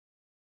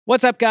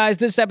What's up, guys?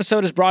 This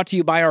episode is brought to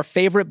you by our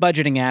favorite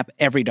budgeting app,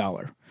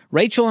 EveryDollar.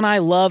 Rachel and I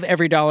love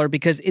EveryDollar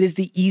because it is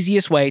the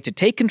easiest way to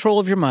take control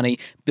of your money,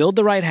 build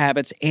the right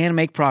habits, and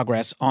make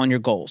progress on your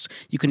goals.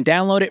 You can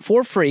download it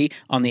for free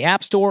on the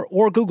App Store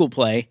or Google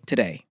Play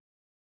today.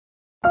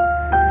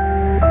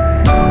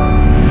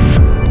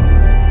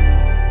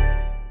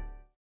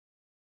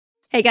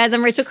 Hey guys,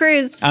 I'm Rachel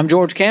Cruz. I'm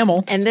George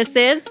Camel. And this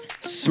is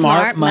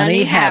Smart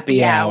Money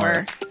Happy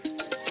Hour.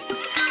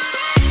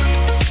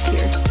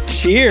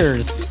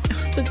 Cheers.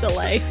 It's a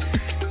delay.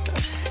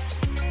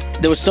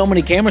 There was so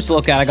many cameras to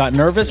look at, I got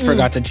nervous,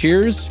 forgot to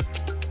cheers.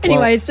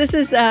 Anyways, this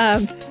is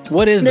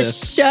what is the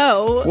this?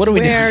 show What are we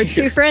where doing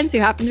here? two friends who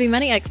happen to be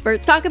money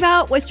experts talk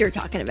about what you're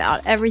talking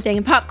about. Everything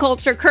in pop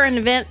culture, current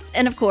events,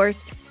 and of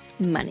course,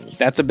 money.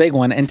 That's a big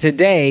one. And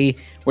today,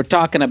 we're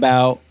talking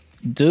about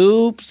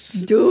Dupes.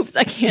 Dupes.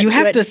 I can't You do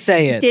have it. to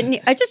say it. Didn't you?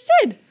 I just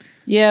did.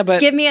 Yeah, but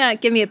Give me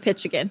a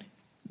pitch again.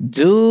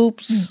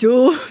 Dupes.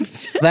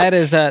 Dupes.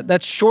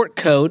 That's short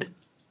code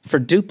for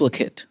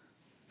duplicate.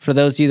 For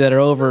those of you that are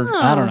over,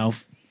 I don't know,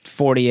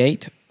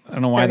 48. I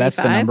don't know why that's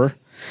the 35? number.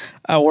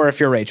 Or if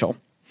you're Rachel.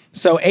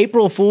 So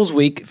April Fool's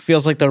Week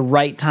feels like the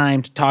right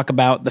time to talk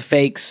about the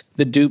fakes,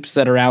 the dupes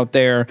that are out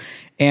there.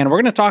 And we're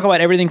going to talk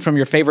about everything from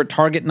your favorite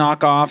Target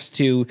knockoffs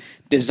to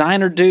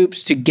designer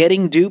dupes to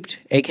getting duped,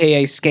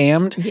 a.k.a.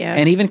 scammed, Yes.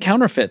 and even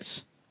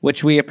counterfeits,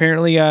 which we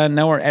apparently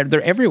know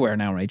they're everywhere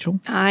now, Rachel.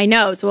 I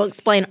know. So we'll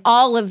explain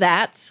all of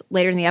that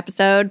later in the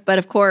episode. But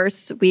of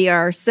course, we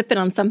are sipping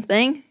on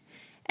something.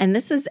 And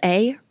this is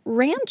a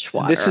ranch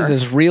water. This is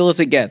as real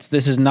as it gets.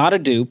 This is not a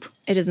dupe.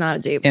 It is not a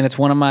dupe. And it's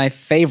one of my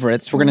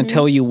favorites. We're going to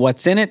tell you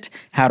what's in it,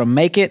 how to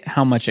make it,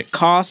 how much it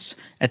costs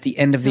at the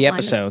end of the lime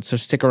episode. So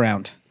stick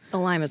around. The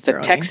lime is It's a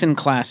throwing. Texan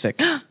classic.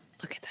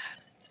 Look at that.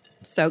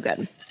 So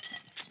good.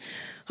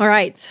 All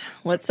right.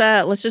 Let's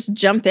just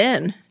jump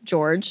in,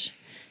 George.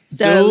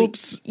 So,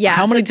 Dupes. Yeah.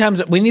 How many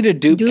times? We need a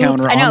dupe dupes?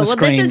 counter I know. on the Well,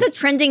 screen. this is a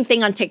trending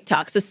thing on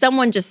TikTok. So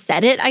someone just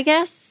said it, I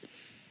guess.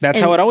 That's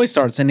how it always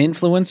starts. An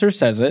influencer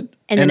says it.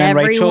 And then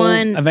Rachel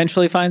everyone-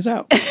 eventually finds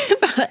out.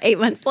 About 8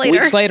 months later.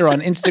 Weeks later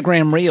on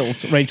Instagram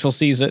Reels, Rachel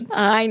sees it.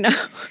 I know.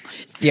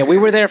 Yeah, we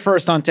were there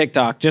first on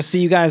TikTok. Just so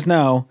you guys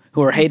know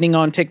who are hating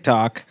on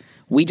TikTok,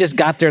 we just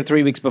got there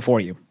 3 weeks before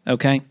you,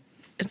 okay?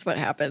 It's what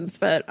happens,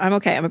 but I'm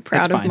okay. I'm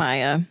proud It's of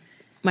fine.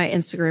 my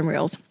Instagram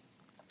Reels.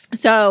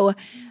 So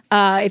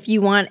if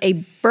you want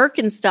a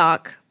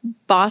Birkenstock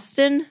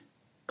Boston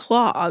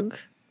clog,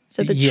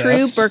 so the true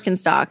Yes.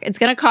 Birkenstock, it's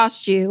going to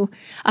cost you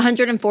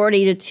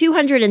 $140 to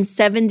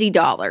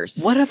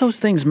 $270. What are those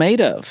things made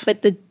of?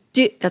 But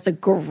that's a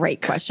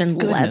great question.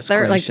 Goodness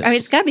Leather, gracious.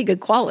 it's got to be good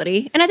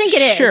quality, and I think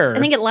it is. Sure. I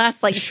think it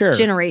lasts Sure.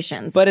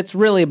 generations. But it's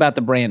really about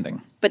the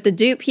branding. But the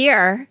dupe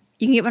here,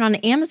 you can get one on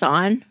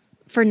Amazon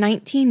for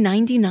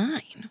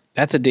 $19.99.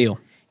 That's a deal.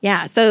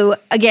 Yeah. So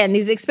again,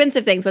 these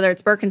expensive things, whether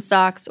it's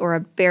Birkenstocks or a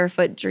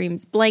Barefoot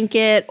Dreams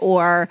blanket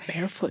or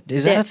Barefoot.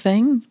 Is that a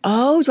thing?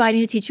 do I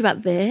need to teach you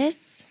about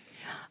this?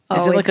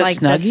 Is it like it's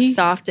a Snuggie? the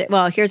soft.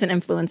 Well, here's an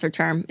influencer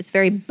term. It's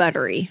very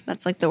buttery.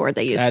 That's like the word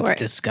they use for That's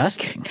it.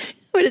 disgusting.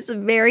 But it's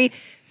very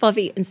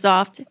fluffy and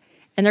soft,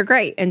 and they're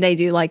great. And they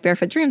do like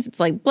Barefoot Dreams. It's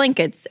like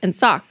blankets and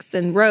socks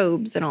and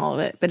robes and all of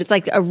it. But it's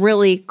like a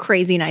really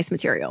crazy nice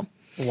material.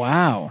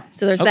 Wow.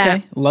 So there's okay.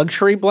 that.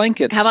 Luxury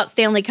blankets. How about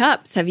Stanley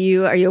Cups? Are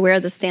you aware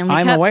of the Stanley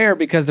I'm Cup? aware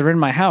because they're in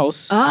my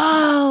house.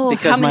 Oh,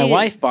 because how many? my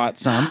wife bought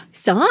some.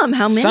 Some.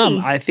 How many? Some.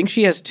 I think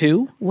she has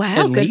 2. Wow,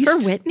 at good for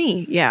least.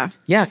 Whitney. Yeah.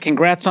 Yeah,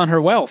 congrats on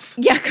her wealth.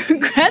 Yeah,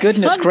 congrats.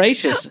 Goodness on-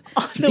 gracious.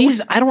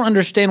 These, I don't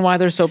understand why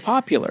they're so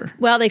popular.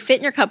 Well, they fit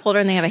in your cup holder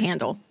and they have a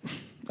handle.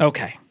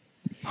 Okay.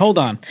 Hold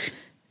on.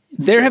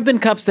 There have been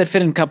cups that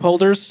fit in cup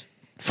holders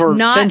for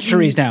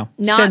centuries now.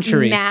 Not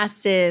Centuries.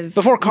 massive.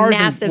 Before cars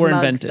massive were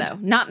mugs, invented.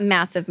 though. Not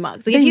massive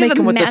mugs. Like They if you make have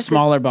them a with massive, the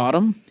smaller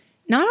bottom.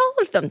 Not all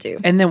of them do.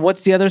 And then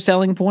what's the other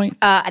selling point?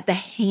 At the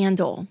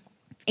handle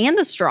and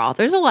the straw.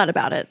 There's a lot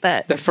about it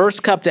that. The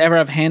first cup to ever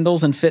have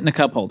handles and fit in a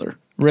cup holder.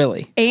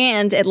 Really.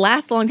 And it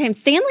lasts a long time.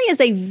 Stanley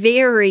is a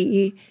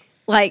very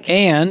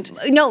And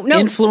no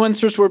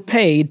influencers were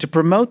paid to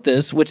promote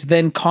this, which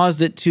then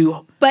caused it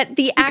to but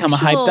the become a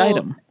hyped actual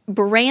item.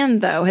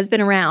 brand though has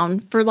been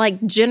around for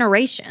like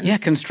generations. Yeah,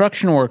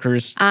 construction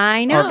workers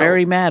I know. are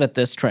very mad at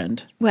this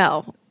trend.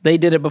 well. They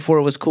did it before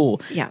it was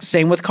cool. Yeah.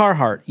 Same with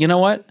Carhartt. You know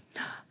what?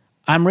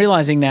 I'm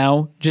realizing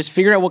now, just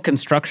figure out what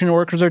construction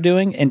workers are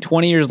doing, and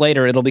 20 years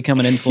later, it'll become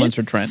an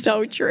influencer trend.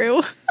 So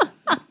true.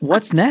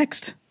 What's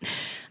next?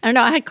 I don't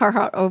know. I had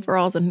Carhartt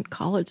overalls in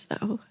college,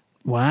 though.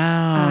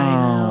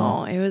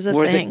 Wow. I know. It was a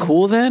Was thing. it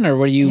cool then, or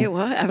were you It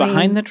was. I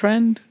behind mean- the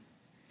trend?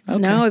 Okay.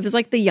 No, it was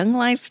like the Young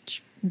Life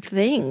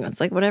thing. It's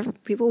like whatever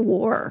people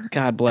wore.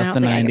 God bless I the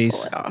don't think I could 90s.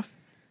 pull it off.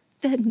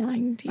 The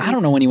 90s. I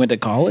don't know when you went to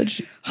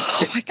college.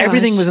 Oh my gosh.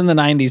 Everything was in the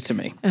 90s to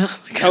me. Oh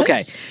my gosh.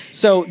 Okay.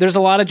 So there's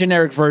a lot of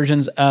generic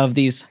versions of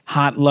these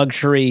hot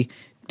luxury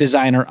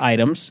designer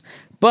items.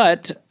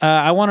 But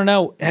I want to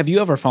know, have you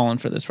ever fallen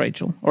for this,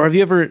 Rachel? Or have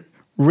you ever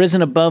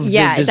risen above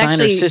the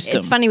designer system?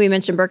 It's funny we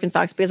mentioned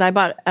Birkenstocks because I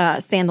bought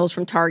sandals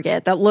from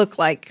Target that look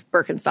like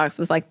Birkenstocks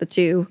with like the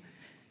two,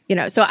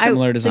 So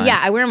Similar design.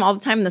 I wear them all the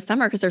time in the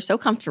summer because they're so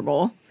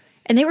comfortable.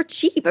 And they were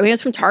cheap. I mean, it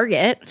was from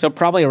Target. So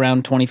probably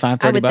around 25,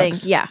 30 I would bucks?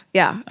 think.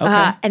 Yeah.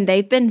 Okay. And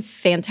they've been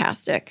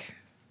fantastic.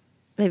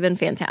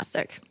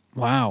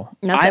 Wow.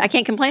 I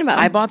can't complain about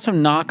them. I bought some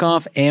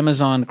knockoff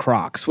Amazon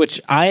Crocs, which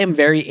I am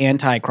very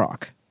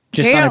anti-Croc.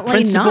 Just on a Apparently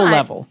principle not.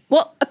 level.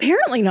 Well,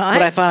 apparently not.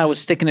 But I thought I was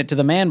sticking it to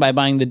the man by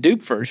buying the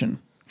dupe version.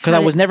 Because I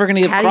was never going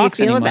to give Crocs any How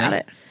do you feel money. about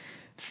it?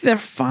 They're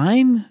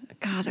fine.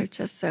 God, they're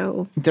just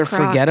so They're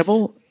Crocs.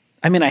 forgettable.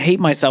 I mean, I hate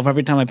myself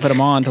every time I put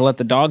them on to let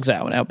the dogs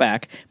out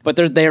back. But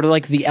they're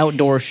like the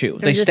outdoor shoe.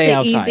 They're They just stay the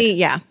outside. Easy,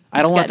 yeah.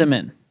 I don't it's let good. them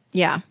in.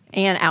 Yeah,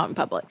 and out in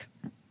public.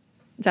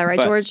 Is that right,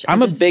 But George?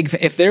 I'm a big...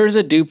 If there's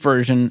a dupe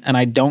version and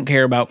I don't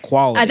care about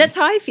quality... that's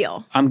how I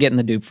feel. I'm getting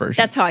the dupe version.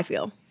 That's how I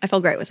feel. I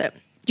feel great with it.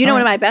 Do you know All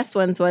one of right. my best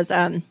ones was,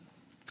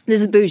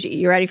 this is bougie.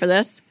 You ready for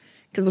this?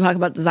 Because we'll talk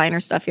about designer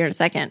stuff here in a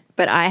second.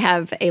 But I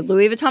have a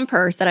Louis Vuitton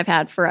purse that I've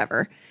had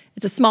forever.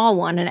 It's a small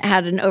one, and it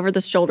had an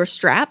over-the-shoulder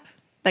strap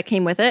that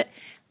came with it.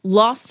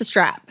 Lost the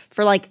strap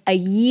for like a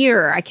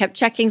year. I kept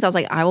checking, so I was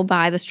like, I will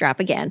buy the strap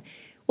again.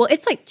 Well,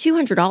 it's like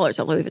 $200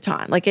 at Louis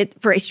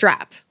Vuitton, for a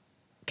strap.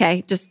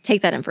 Okay, just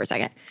take that in for a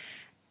second.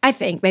 I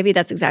think maybe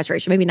that's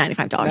exaggeration. Maybe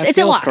 $95. That It's a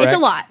feels lot. correct. It's a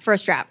lot for a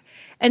strap.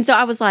 And so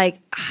I was like,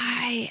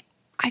 I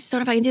just don't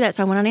know if I can do that.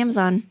 So I went on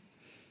Amazon.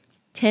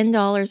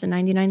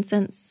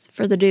 $10.99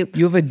 for the dupe.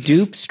 You have a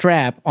dupe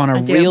strap on a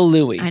I do. real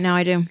Louis. I know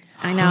I do.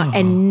 I know.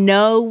 And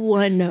no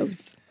one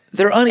knows.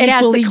 They're has the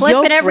unequally clip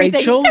and yoked, everything.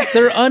 Rachel.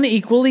 They're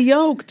unequally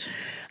yoked.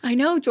 I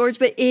know, George,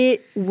 but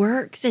it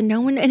works and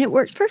it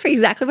works perfect.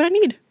 Exactly what I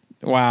need.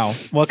 Wow.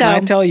 Well, So- can I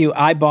tell you,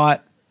 I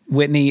bought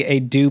Whitney a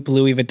dupe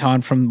Louis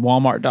Vuitton from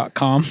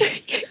Walmart.com.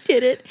 You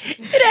did it.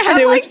 Did it have And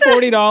it like was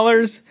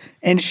 $40,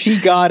 and she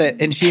got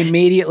it, and she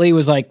immediately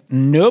was like,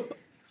 nope.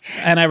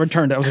 And I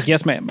returned it. I was like,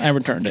 yes, ma'am. I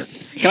returned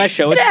it. Can I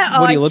show it?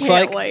 Oh, What he I looks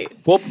can't like?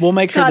 wait. We'll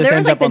make sure God, this there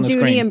was ends like up the on the Dooney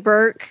screen. and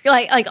Burke,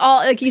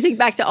 you think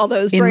back to all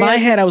those In brands. my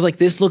head, I was like,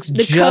 this looks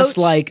just Coach.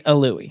 like a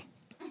Louis.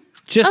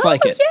 Just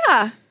like it.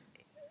 Yeah.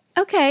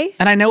 Okay.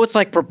 And I know it's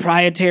like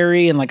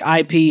proprietary and like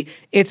IP.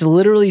 It's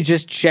literally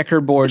just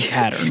checkerboard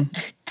pattern.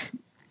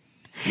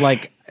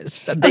 Like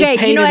they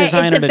paid a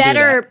designer It's a to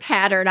better do that.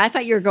 pattern. I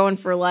thought you were going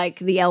for like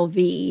the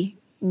LV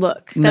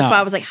look. That's No. why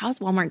I was like, how's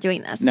Walmart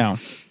doing this? No.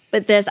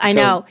 But this, I So-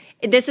 know,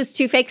 this is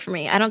too fake for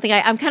me. I don't think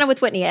I'm kind of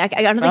with Whitney. I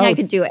don't think I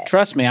could do it.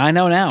 Trust me, I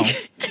know now.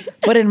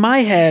 But in my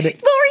head, What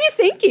were you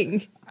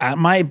thinking?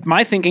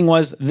 my thinking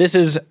was this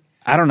is,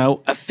 I don't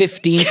know, a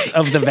 15th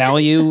of the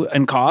value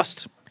and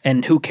cost,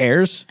 and who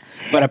cares?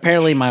 But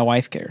apparently my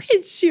wife cares.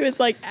 And she was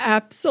like, And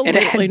absolutely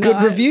it had good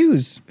not.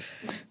 reviews.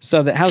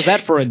 So how's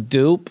that for a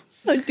dupe?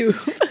 A dupe.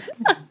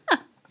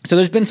 So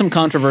there's been some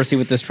controversy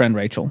with this trend,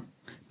 Rachel.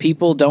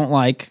 People don't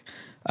like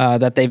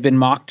that they've been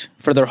mocked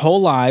for their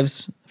whole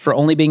lives for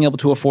only being able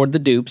to afford the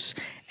dupes.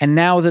 And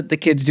now that the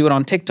kids do it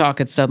on TikTok,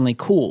 it's suddenly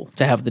cool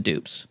to have the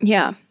dupes.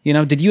 Yeah. You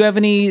know, did you have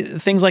any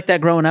things like that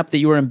growing up that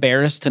you were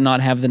embarrassed to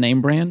not have the name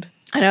brand?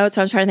 I know.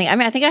 So I was trying to think. I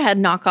mean, I think I had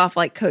knockoff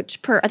like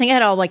Coach Per. I think I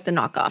had all like the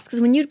knockoffs.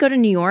 Because when you'd go to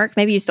New York,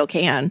 maybe you still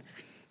can.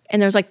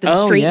 And there's like the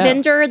Oh, street yeah.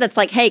 vendor that's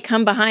like, hey,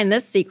 come behind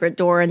this secret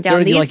door and down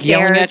They're these like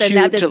yelling stairs. at And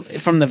you that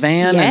this, from the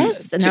van.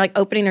 yes. And they're like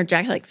opening their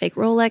jacket, like fake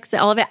Rolex,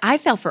 all of it. I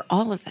fell for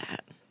all of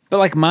that. But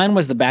like mine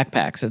was the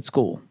backpacks at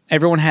school.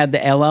 Everyone had the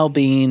LL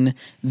Bean,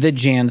 the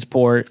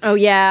Jansport. Oh,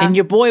 yeah. And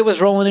your boy was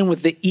rolling in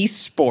with the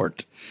East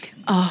Sport.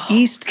 Oh.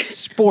 East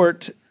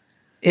Sport.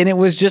 And it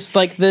was just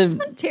like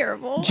the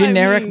Terrible.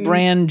 generic I mean-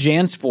 brand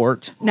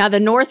Jansport. Now, the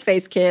North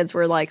Face kids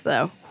were like,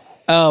 though,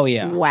 Oh,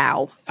 yeah.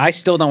 wow. I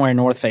still don't wear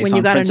North Face When on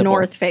you got principle. a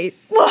North Face.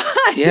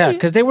 What? Yeah,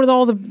 because they were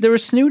they were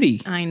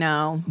snooty. I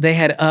know. They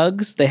had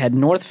Uggs, they had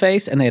North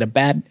Face, and they had a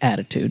bad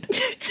attitude.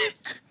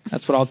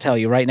 That's what I'll tell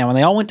you right now. And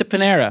they all went to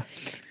Panera.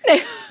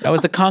 That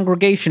was the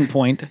congregation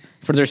point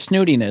for their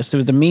snootiness. It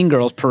was the Mean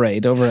Girls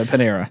parade over at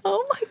Panera.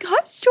 Oh my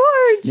gosh,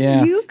 George.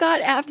 Yeah. You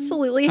got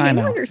absolutely I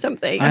know. hammered or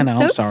something. I know,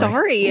 I'm I'm so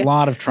sorry. A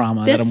lot of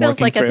trauma This that I'm feels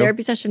working like through. a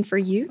therapy session for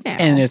you now.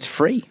 And it's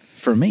free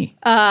for me.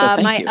 So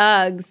thank my you.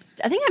 Uggs.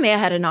 I think I may have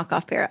had a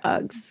knockoff pair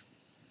of Uggs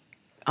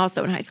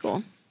also in high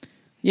school.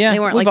 Yeah,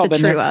 They weren't we've like all the been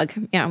true there. Ugg.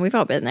 Yeah, we've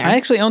all been there. I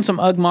actually own some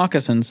Ugg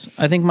moccasins.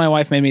 I think my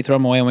wife made me throw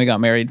them away when we got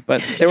married, but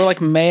they were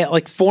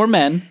like for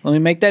men. Let me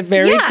make that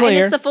very yeah,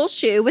 clear. and it's the full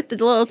shoe with the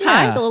little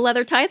tie, Yeah. the little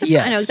leather tie at the Yes.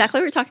 front. I know exactly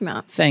what you're talking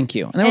about. Thank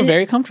you. And they were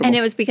very comfortable. And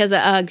it was because of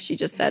Ugg. She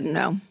just said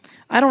no.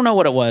 I don't know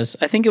what it was.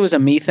 I think it was a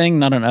me thing,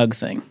 not an Ugg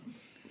thing.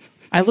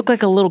 I look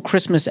like a little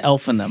Christmas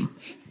elf in them.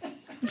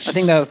 I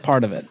think that was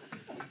part of it.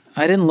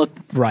 I didn't look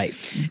right.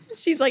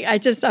 She's like,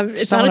 it's Something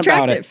not about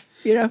attractive.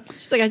 You know,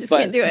 she's like, I just But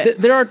can't do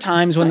it. there are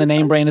times when the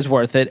name brand is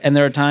worth it, and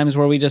there are times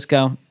where we just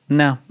go,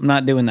 no, I'm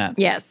not doing that.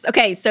 Yes.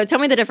 Okay. So tell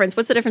me the difference.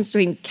 What's the difference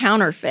between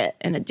counterfeit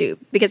and a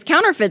dupe? Because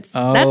counterfeits,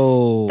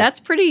 Oh.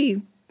 that's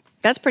pretty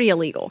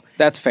illegal.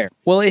 That's fair.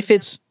 Well, if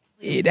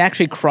it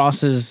actually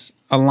crosses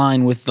a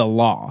line with the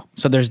law.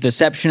 So there's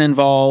deception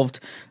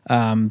involved.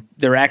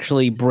 They're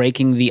actually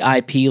breaking the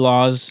IP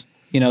laws,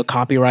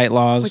 copyright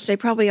laws. Which they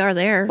probably are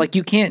there. Like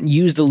you can't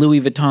use the Louis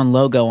Vuitton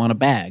logo on a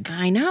bag.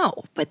 I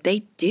know, but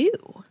they do.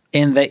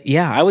 And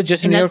I was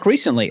just in New York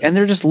recently, and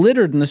they're just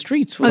littered in the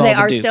streets with all they the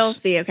are dupes. still,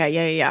 see,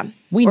 okay, yeah.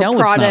 We or know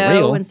Prado it's not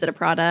real. instead of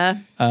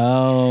Prada.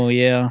 Oh,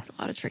 yeah. There's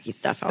a lot of tricky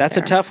stuff out That's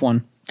there. a tough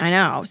one. I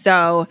know.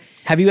 So,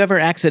 have you ever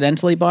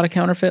accidentally bought a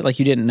counterfeit? Like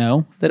you didn't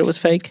know that it was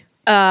fake?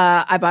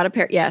 I bought a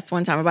pair. Yes,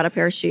 one time I bought a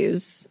pair of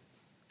shoes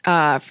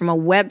from a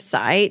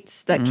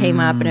website that came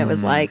up, and it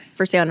was like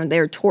for sale. And they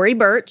were Tory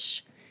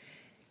Burch,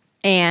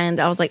 and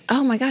I was like,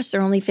 "Oh my gosh,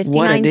 they're only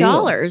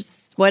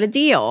 $59. What a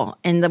deal!"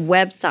 And the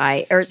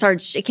website,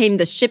 it came.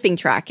 The shipping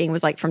tracking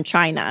was like from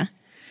China.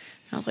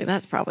 I was like,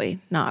 "That's probably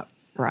not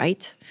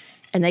right."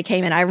 And they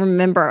came in. I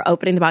remember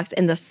opening the box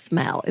and the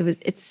smell.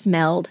 It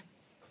smelled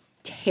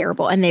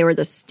terrible, and they were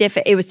the stiff.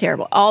 It was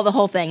terrible, the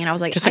whole thing. And I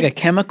was like, just like a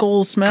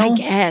chemical smell. I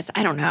guess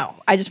I don't know.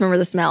 I just remember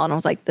the smell, and I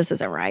was like, this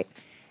isn't right.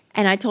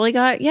 And I totally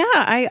got. Yeah,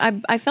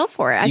 I fell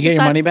for it. You get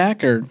your money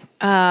back, or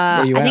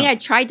I think I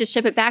tried to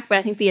ship it back, but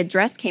I think the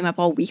address came up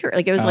all weird.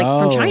 Like it was like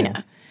from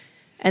China,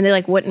 and they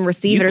like wouldn't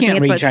receive it. You or can't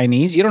something. read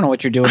Chinese. You don't know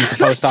what you're doing at the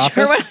post office.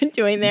 Sure what I'm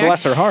doing there.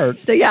 Bless her heart.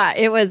 So yeah,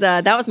 it was.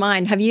 That was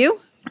mine. Have you?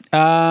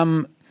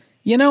 I'm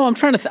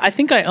trying to. I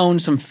think I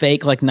owned some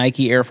fake like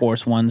Nike Air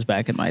Force Ones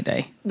back in my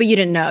day. But you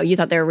didn't know. You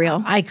thought they were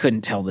real. I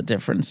couldn't tell the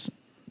difference.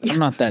 I'm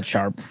not that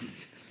sharp.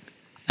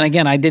 And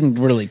again, I didn't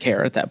really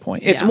care at that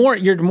point. It's more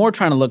you're more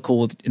trying to look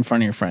cool in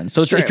front of your friends.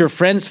 So if your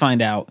friends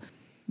find out,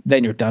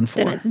 then you're done for.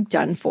 Then it's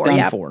done for.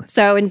 Done for.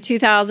 So in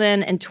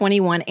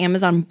 2021,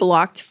 Amazon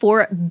blocked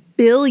 4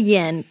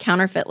 billion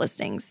counterfeit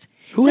listings.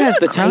 Who has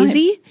the time?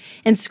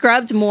 And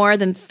scrubbed more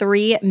than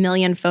 3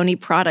 million phony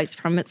products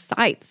from its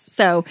sites.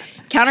 So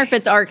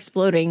counterfeits are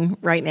exploding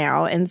right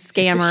now, and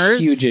scammers.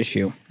 It's a huge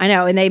issue. I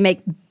know, and they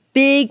make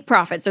big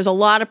profits. There's a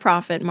lot of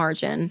profit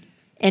margin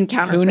in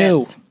counterfeits. Who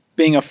knew?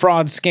 Being a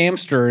fraud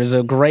scamster is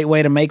a great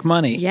way to make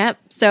money. Yep.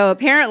 So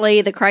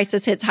apparently the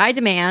crisis hits high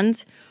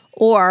demand,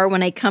 or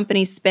when a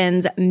company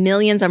spends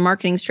millions on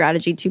marketing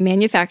strategy to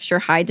manufacture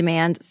high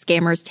demand,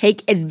 scammers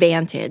take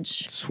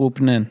advantage.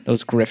 Swooping in,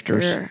 those grifters.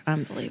 They're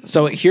unbelievable.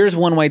 So here's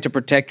one way to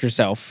protect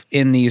yourself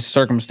in these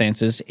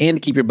circumstances and to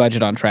keep your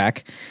budget on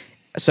track.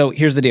 So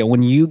here's the deal.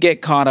 When you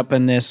get caught up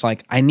in this,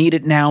 like, I need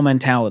it now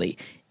mentality,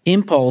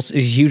 impulse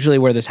is usually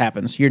where this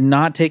happens. You're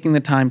not taking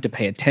the time to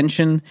pay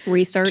attention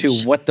research to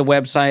what the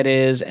website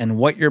is and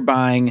what you're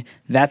buying.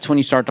 That's when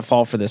you start to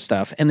fall for this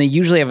stuff. And they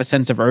usually have a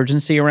sense of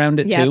urgency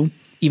around it too.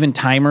 Even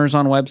timers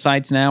on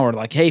websites now are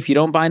like, hey, if you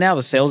don't buy now,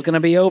 the sale's going to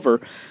be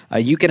over.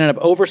 You can end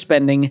up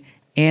overspending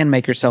and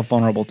make yourself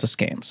vulnerable to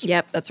scams.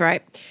 Yep, that's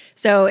right.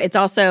 So it's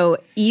also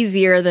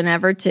easier than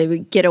ever to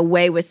get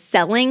away with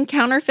selling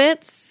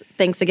counterfeits,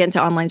 thanks again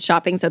to online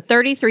shopping. So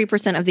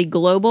 33% of the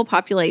global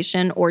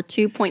population, or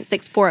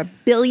 2.64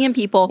 billion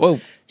people,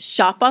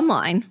 shop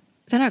online.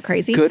 Is that not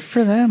crazy? Good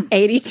for them.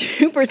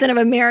 82% of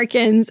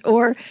Americans,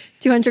 or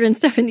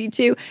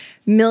 272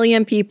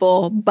 million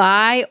people,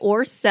 buy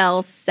or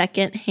sell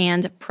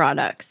secondhand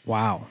products.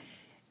 Wow.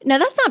 Now,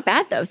 that's not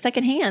bad, though.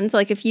 Secondhand,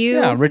 like if you...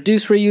 Yeah,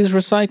 reduce, reuse,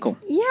 recycle.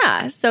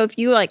 Yeah. So if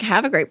you like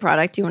have a great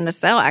product you want to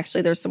sell,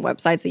 actually, there's some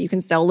websites that you can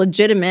sell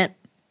legitimate,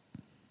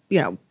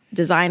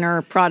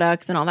 designer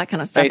products and all that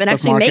kind of stuff, Facebook and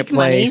actually make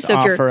money. So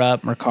if you're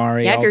OfferUp,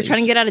 Mercari, if you're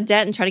trying to get out of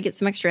debt and try to get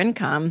some extra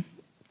income,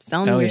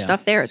 selling your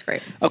stuff there is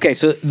great. Okay,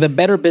 so the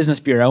Better Business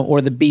Bureau, or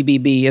the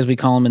BBB as we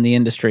call them in the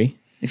industry,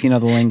 if you know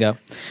the lingo,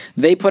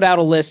 they put out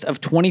a list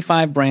of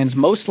 25 brands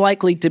most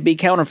likely to be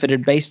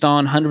counterfeited based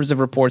on hundreds of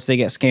reports they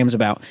get scams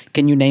about.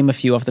 Can you name a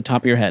few off the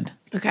top of your head?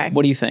 Okay.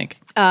 What do you think?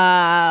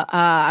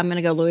 I'm going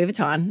to go Louis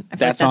Vuitton.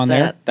 That's on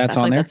there. That's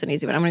on there. That's an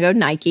easy one. I'm going to go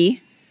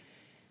Nike.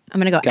 I'm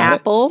going to go Got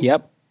Apple. it.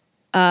 Yep.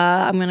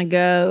 I'm going to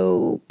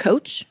go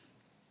Coach.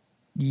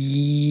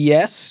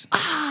 Yes.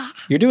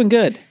 You're doing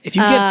good. If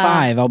you get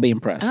 5, I'll be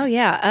impressed. Oh,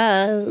 yeah.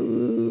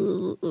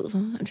 I'm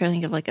trying to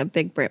think of like a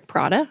big brand.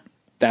 Prada.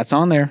 That's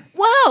on there.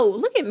 Whoa,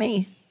 look at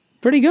me.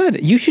 Pretty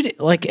good. You should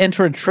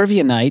enter a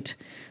trivia night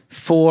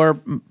for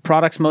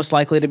products most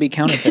likely to be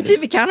counterfeited. To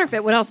be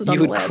counterfeit, what else is on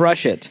the list? You would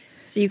crush it.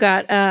 So you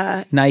got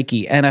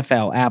Nike,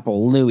 NFL,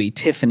 Apple, Louis,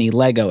 Tiffany,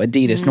 Lego,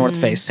 Adidas, North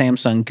Face,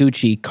 Samsung,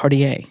 Gucci,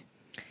 Cartier.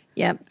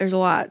 Yep, there's a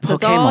lot. So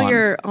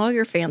Pokemon. it's all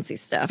your fancy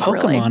stuff.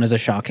 Pokemon really. is a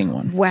shocking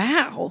one.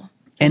 Wow.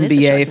 That is a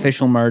NBA shocking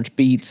official merch,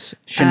 Beats,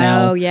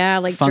 Chanel. Oh yeah,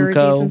 like Funko,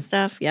 jerseys and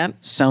stuff.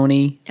 Yep.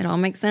 Sony. It all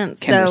makes sense.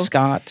 Kendra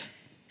Scott.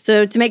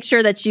 So to make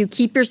sure that you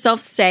keep yourself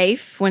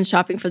safe when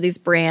shopping for these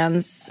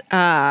brands,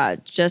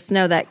 just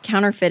know that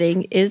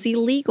counterfeiting is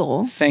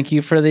illegal. Thank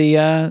you for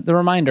the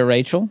reminder,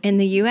 Rachel. In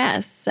the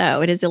U.S.,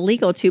 so it is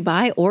illegal to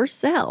buy or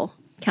sell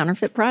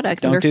counterfeit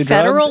products Don't under do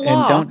federal drugs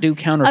law. and don't do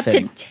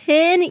counterfeiting. Up to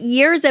 10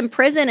 years in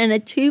prison and a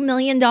 $2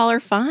 million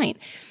fine.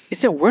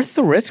 Is it worth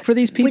the risk for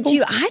these people? Would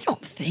you? I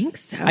don't think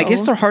so. I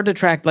guess they're hard to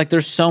track. Like,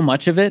 there's so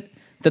much of it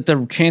that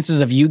the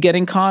chances of you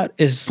getting caught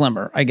is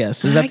slimmer, I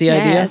guess. Is that the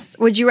idea?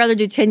 Would you rather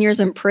do 10 years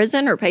in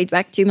prison or pay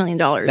back $2 million?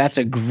 That's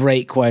a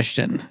great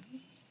question.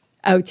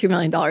 Oh, $2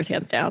 million,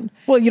 hands down.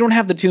 Well, you don't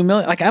have the $2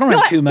 million. Like, I don't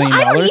have $2 million.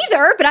 I don't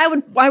either, but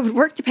I would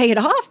work to pay it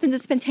off than to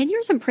spend 10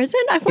 years in prison.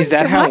 I wouldn't Is that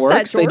survive how it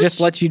works? That, They just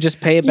let you just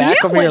pay it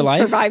back over your life?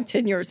 You wouldn't survive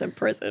 10 years in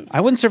prison.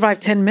 I wouldn't survive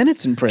 10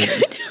 minutes in prison.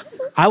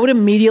 I would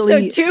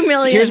immediately. So $2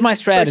 million. Here's my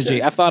strategy.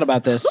 Sure. I've thought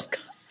about this.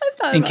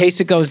 In case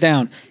it goes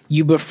down,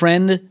 you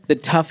befriend the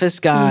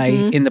toughest guy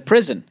in the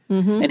prison,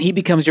 and he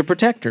becomes your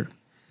protector.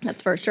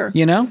 That's for sure.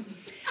 You know?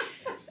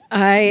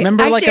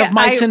 Remember of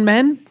Mice and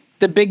Men?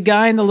 The big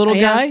guy and the little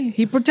guy?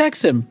 He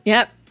protects him.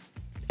 Yep.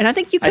 And I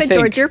think you could,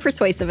 George. You're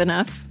persuasive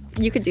enough.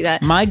 You could do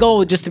that. My goal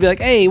would just to be like,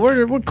 hey,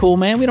 we're cool,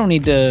 man. We don't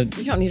need to.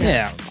 You don't need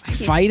to.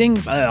 Fighting?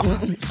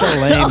 Ugh, so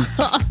lame.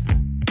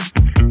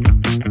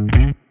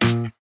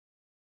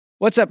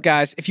 What's up,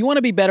 guys? If you want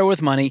to be better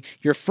with money,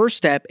 your first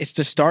step is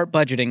to start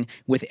budgeting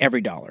with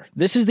EveryDollar.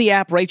 This is the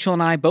app Rachel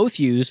and I both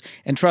use,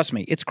 and trust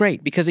me, it's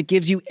great because it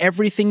gives you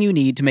everything you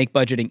need to make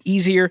budgeting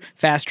easier,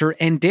 faster,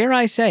 and dare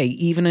I say,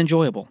 even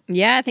enjoyable.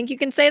 Yeah, I think you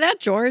can say that,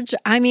 George.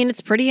 I mean,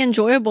 it's pretty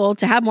enjoyable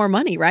to have more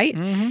money, right?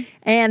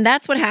 And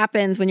that's what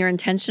happens when you're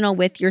intentional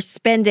with your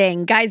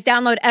spending. Guys,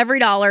 download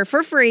EveryDollar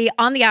for free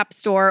on the App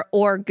Store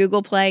or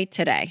Google Play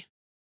today.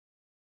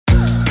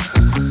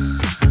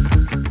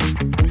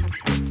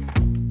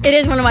 It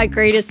is one of my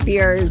greatest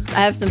fears.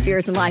 I have some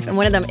fears in life, and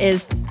one of them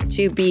is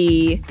to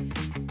be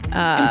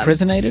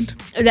imprisonated.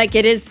 Like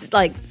it is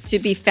like to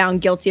be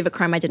found guilty of a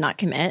crime I did not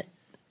commit,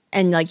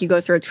 and like you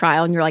go through a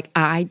trial, and you're like,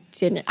 I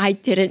swear I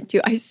didn't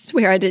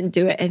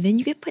do it, and then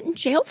you get put in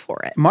jail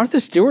for it. Martha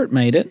Stewart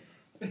made it.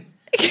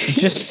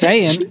 Just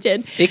saying, she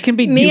did. It can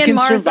be. You can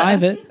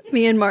survive it.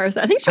 Me and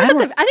Martha. I think she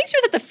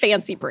was at the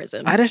fancy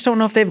prison. I just don't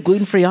know if they have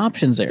gluten-free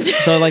options there.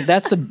 So like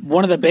that's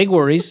one of the big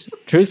worries.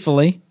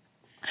 Truthfully.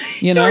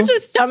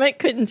 George's stomach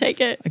couldn't take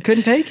it. I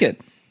couldn't take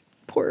it.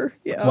 Poor.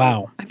 Yeah.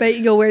 Wow. I bet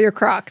you'll wear your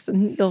Crocs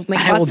and you'll make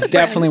lots of friends. I will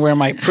definitely wear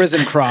my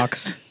prison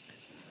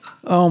Crocs.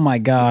 Oh my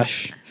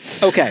gosh.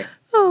 Okay.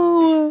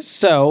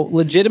 So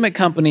legitimate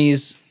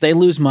companies, they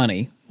lose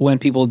money when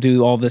people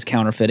do all this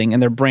counterfeiting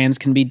and their brands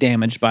can be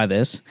damaged by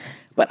this.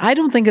 But I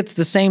don't think it's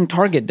the same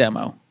target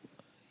demo.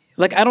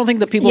 Like, I don't think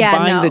the people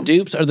buying the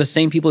dupes are the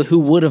same people who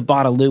would have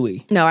bought a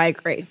Louis. No, I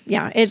agree.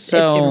 Yeah, it's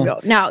super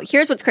real. Now,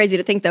 here's what's crazy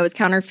to think, though, is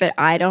counterfeit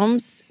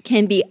items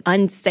can be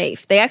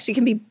unsafe. They actually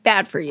can be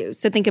bad for you.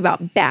 So think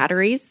about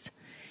batteries,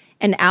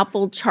 an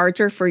Apple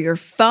charger for your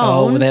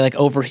phone. Oh, they like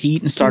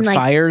overheat and start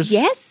fires?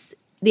 Yes.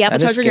 The Apple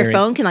charger on your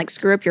phone can like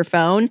screw up your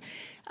phone.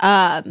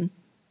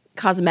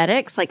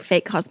 Cosmetics, like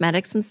fake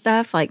cosmetics and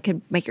stuff, like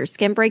could make your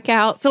skin break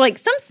out. So like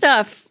some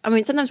stuff, I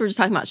mean, sometimes we're just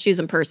talking about shoes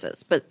and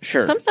purses, but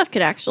some stuff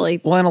could actually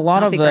and a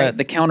lot of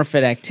the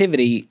counterfeit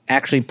activity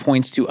actually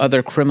points to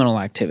other criminal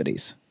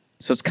activities.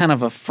 So it's kind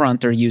of a front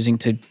they're using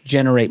to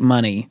generate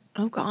money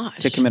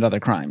to commit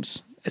other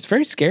crimes. It's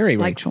very scary,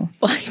 Rachel.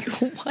 Like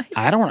what?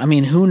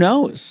 Who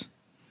knows?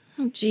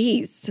 Oh,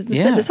 geez.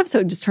 This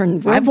episode just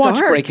turned real I've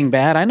watched dark. Breaking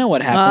Bad. I know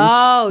what happens.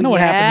 I know what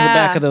happens in the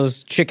back of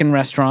those chicken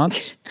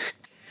restaurants.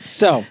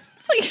 So,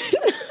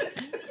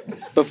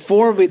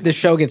 before the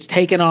show gets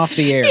taken off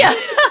the air,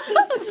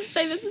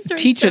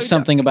 teach us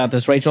something about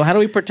this, Rachel. How do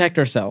we protect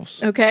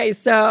ourselves? Okay,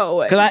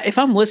 so... Because if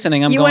I'm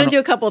listening, you want to do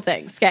a couple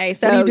things, okay?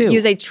 So,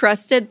 use a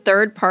trusted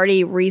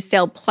third-party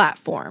resale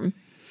platform.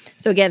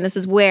 So, again, this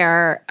is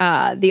where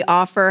the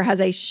offer has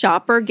a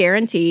shopper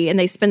guarantee, and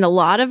they spend a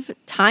lot of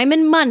time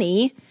and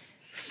money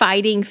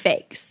fighting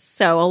fakes.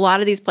 So a lot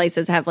of these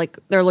places have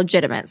they're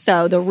legitimate.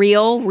 So the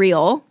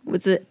Real,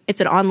 it's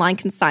an online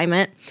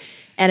consignment,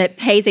 and it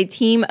pays a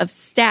team of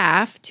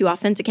staff to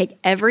authenticate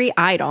every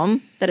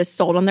item that is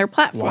sold on their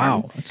platform.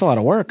 Wow, that's a lot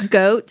of work.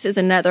 Goat is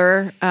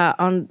another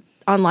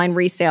online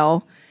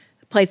resale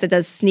place that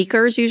does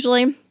sneakers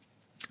usually,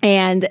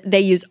 and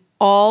they use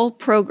all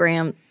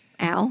program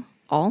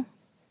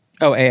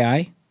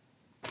AI.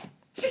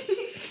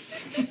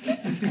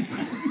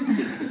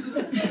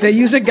 They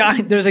use a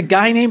guy. There's a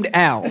guy named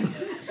Al.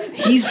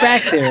 He's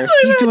back there.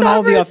 He's doing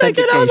all the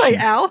authentication. I was like,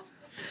 Al?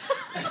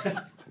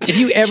 If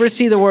you ever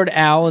see the word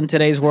Al in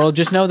today's world,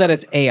 just know that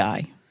it's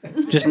AI.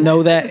 Just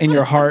know that in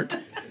your heart.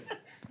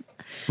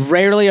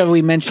 Rarely are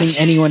we mentioning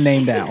anyone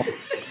named Al.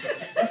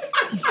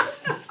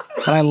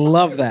 But I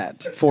love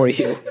that for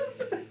you.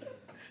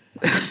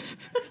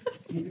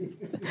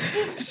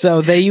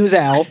 So they use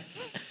Al.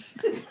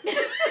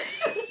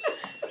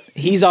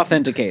 He's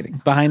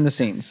authenticating behind the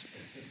scenes.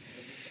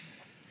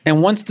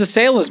 And once the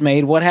sale is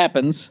made, what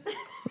happens,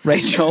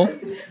 Rachel? I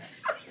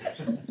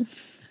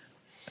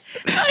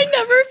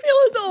never feel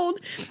as old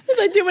as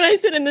I do when I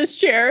sit in this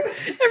chair.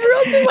 Everywhere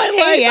else in my life,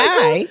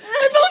 I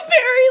feel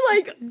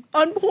very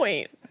on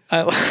point.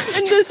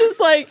 And this is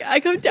I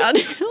go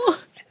downhill.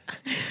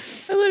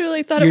 I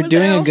literally thought you're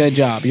doing a good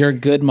job. You're a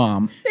good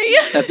mom.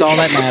 That's all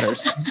that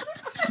matters.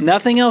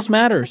 Nothing else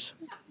matters.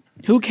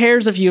 Who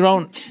cares if you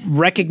don't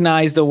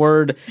recognize the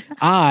word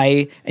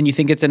I and you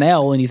think it's an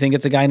L and you think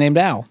it's a guy named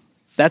Al?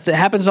 It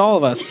happens to all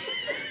of us.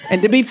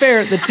 And to be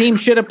fair, the team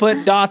should have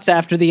put dots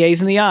after the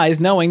A's and the I's,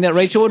 knowing that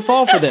Rachel would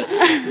fall for this.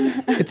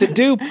 It's a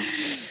dupe.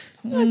 I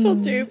feel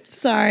duped.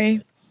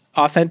 Sorry.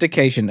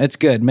 Authentication. It's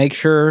good. Make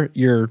sure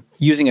you're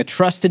using a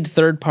trusted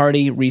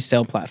third-party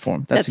resale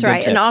platform. That's a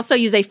good tip. And also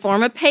use a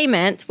form of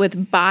payment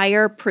with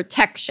buyer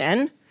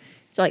protection.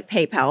 So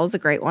PayPal is a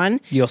great one.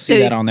 You'll see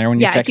that on there when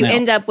you're checking out. Yeah, if you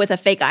end up with a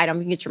fake item,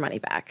 you can get your money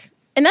back.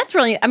 And that's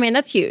really, I mean,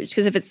 that's huge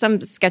because if it's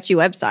some sketchy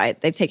website,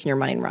 they've taken your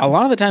money and run. A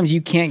lot of the times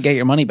you can't get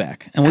your money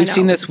back. And we've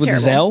seen this with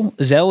Zelle.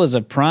 Zelle is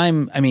a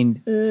prime, I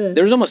mean,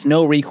 there's almost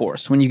no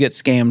recourse when you get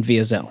scammed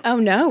via Zelle. Oh,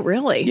 no,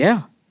 really?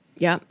 Yeah.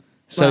 Yep.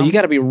 So you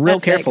got to be real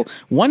careful. Big.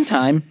 One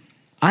time,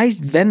 I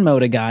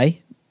Venmo'd a guy.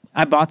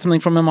 I bought something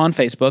from him on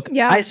Facebook.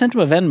 Yeah. I sent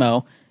him a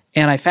Venmo,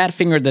 and I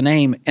fat-fingered the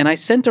name, and I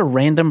sent a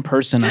random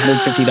person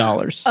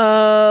 $150.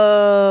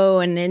 Oh,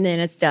 and then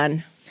it's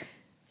done.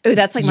 Oh,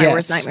 that's like my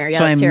worst nightmare. Yeah,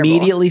 so I that's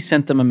immediately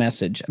sent them a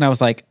message, and I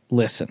was like,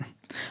 listen,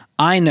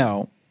 I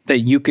know that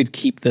you could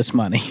keep this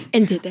money.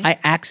 And did they? I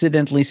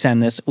accidentally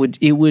send this.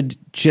 It would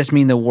just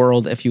mean the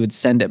world if you would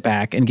send it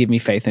back and give me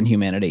faith in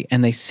humanity.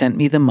 And they sent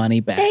me the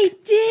money back. They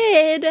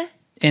did.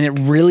 And it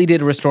really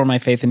did restore my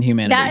faith in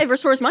humanity. That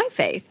restores my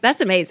faith.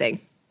 That's amazing.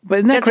 But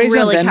isn't that That's crazy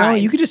really on Venmo?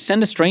 kind. You could just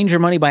send a stranger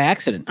money by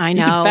accident. I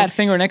know. You could fat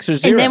finger an extra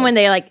zero. And then when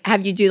they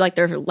have you do like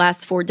their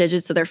last 4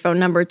 digits of their phone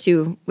number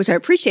too, which I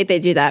appreciate they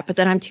do that, but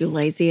then I'm too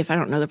lazy if I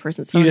don't know the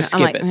person's phone. You just skip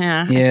I'm like, it.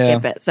 I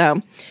skip it.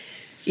 So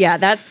yeah,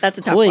 that's a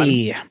tough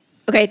one.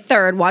 Okay,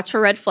 third, watch for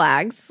red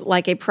flags,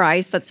 like a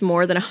price that's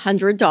more than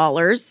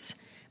 $100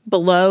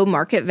 below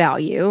market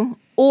value,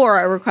 or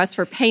a request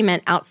for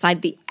payment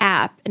outside the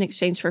app in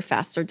exchange for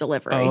faster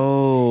delivery.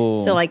 Oh.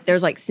 So like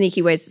there's like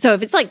sneaky ways. So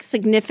if it's like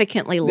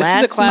significantly this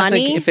less is a classic,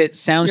 money. if it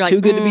sounds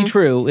too good to be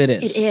true, it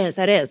is. It is.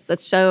 That is.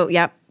 That's so,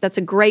 yep. That's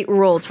a great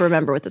rule to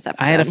remember with this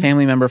episode. I had a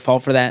family member fall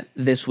for that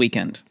this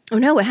weekend. Oh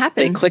no, what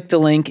happened? They clicked a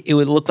link. It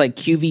would look like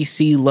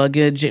QVC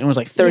luggage. And it was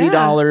like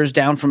 $30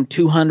 down from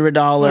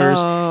 $200.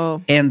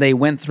 Oh. And they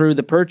went through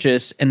the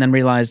purchase and then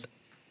realized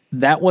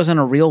that wasn't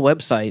a real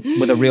website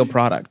with a real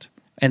product.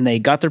 And they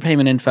got their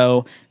payment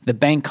info. The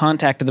bank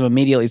contacted them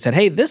immediately, said,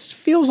 hey, this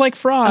feels like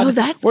fraud. Oh,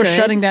 that's We're good.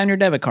 shutting down your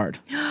debit card.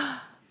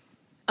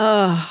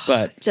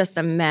 But just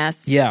a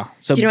mess. yeah,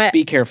 so Do you know what?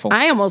 be careful.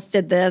 I almost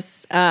did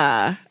this.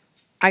 I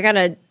got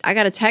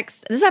a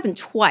text. This happened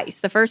twice.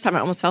 The first time I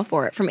almost fell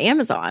for it from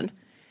Amazon,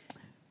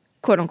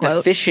 quote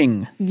unquote. The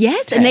phishing.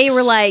 Yes, text. and they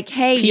were like,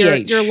 "Hey,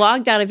 PH. you're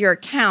logged out of your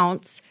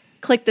account.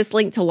 Click this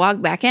link to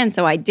log back in."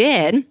 So I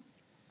did, and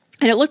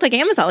it looked like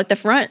Amazon, like the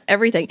front,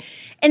 everything.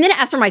 And then it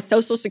asked for my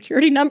social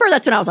security number.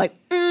 That's when I was like,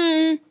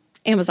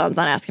 Amazon's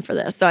not asking for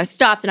this. So I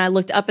stopped and I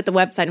looked up at the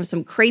website. It was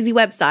some crazy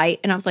website,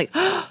 and I was like,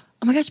 oh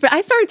my gosh! But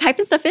I started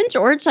typing stuff in,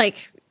 George. Like,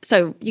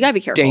 so you gotta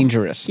be careful.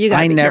 Dangerous. You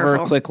gotta I be never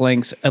careful. click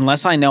links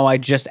unless I know I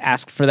just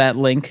asked for that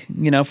link,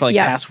 for like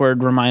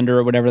password reminder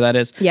or whatever that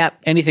is. Yep.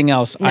 Anything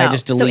else, No. I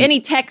just delete. So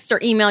any text or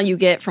email you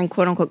get from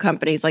quote unquote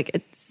companies, like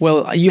it's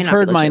You've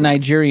heard my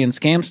Nigerian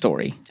scam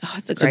story. Oh,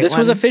 it's a So great this one.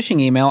 was a phishing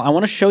email. I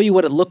want to show you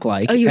what it looked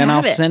like. Oh, you and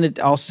have I'll it. send it.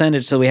 I'll send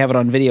it so we have it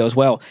on video as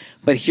well.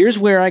 But here's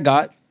where I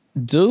got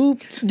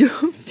duped.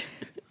 Duped.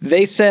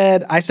 I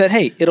said,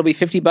 hey, it'll be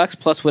 $50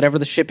 plus whatever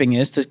the shipping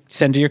is to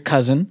send to your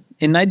cousin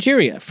in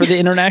Nigeria for the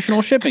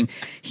international shipping.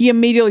 He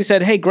immediately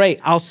said, hey, great,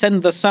 I'll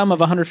send the sum of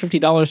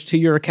 $150 to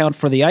your account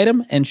for the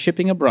item and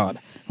shipping abroad.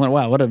 I went,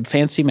 wow, what a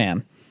fancy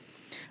man.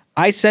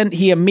 I get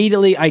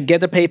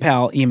the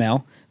PayPal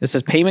email. This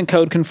says payment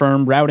code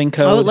confirmed, routing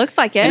code. Oh, it looks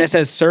like it. And it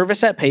says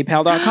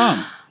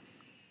service@paypal.com.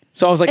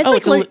 So I was like,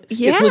 it's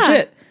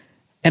legit.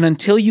 And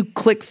until you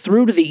click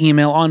through to the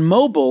email on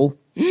mobile,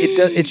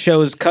 it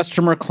shows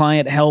customer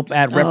client help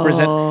at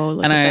represent.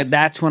 And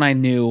that's when I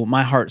knew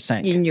my heart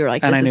sank. And you were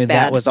like, and this I knew is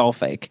bad. that was all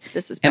fake.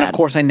 This is And bad. of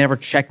course, I never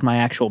checked my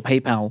actual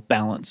PayPal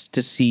balance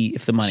to see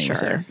if the money was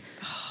there.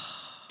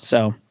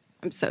 So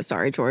I'm so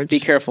sorry, George. be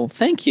careful.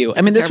 Thank you.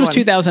 That's this was a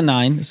terrible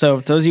 2009. So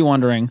for those of you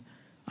wondering,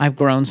 I've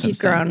grown since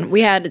then.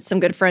 We had some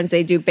good friends.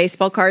 They do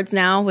baseball cards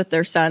now with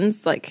their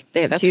sons. Like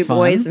they have That's 2 fun.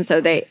 boys, and so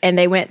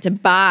they went to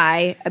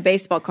buy a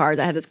baseball card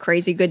that had this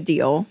crazy good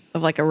deal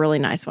of like a really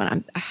nice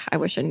one. I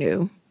wish I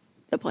knew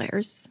the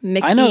players.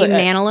 Mickey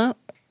Manilow.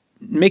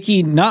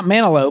 Mickey, not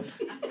Manilope,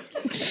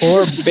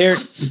 or Bear.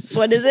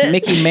 What is it?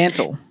 Mickey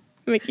Mantle.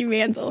 Mickey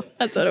Mantle.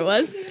 That's what it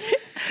was.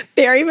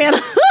 Barry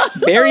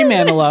Manilow. Barry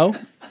Manilow.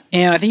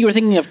 And I think you were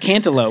thinking of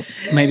Cantaloupe.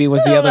 Maybe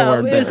was the other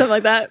word there. Something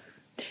like that.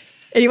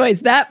 Anyways,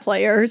 that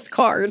player's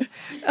card.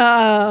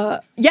 And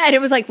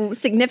it was like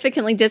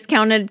significantly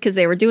discounted because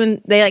they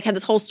like had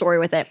this whole story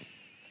with it.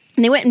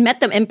 And they went and met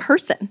them in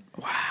person.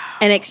 Wow.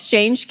 And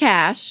exchanged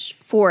cash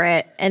for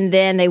it. And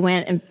then they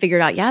went and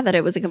figured out, that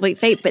it was a complete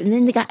fake. But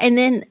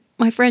then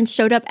my friend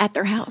showed up at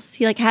their house.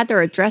 He like had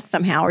their address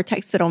somehow or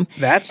texted them.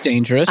 That's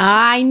dangerous.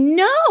 I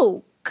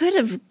know. Could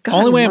have gotten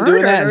Only way I'm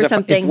doing that is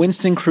something. if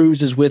Winston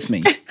Cruz is with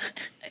me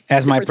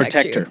as my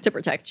protector. To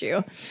protect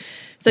you.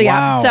 So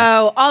yeah,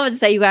 so all of it to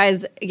say, you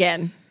guys,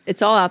 again,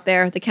 it's all out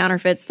there, the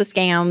counterfeits, the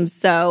scams.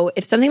 So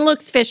if something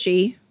looks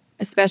fishy,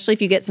 especially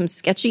if you get some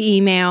sketchy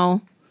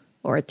email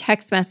or a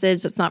text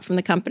message that's not from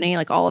the company,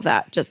 like all of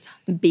that, just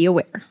be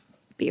aware.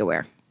 Be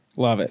aware.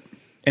 Love it.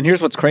 And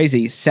here's what's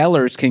crazy.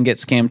 Sellers can get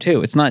scammed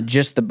too. It's not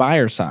just the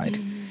buyer side.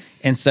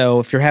 And so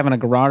if you're having a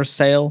garage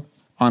sale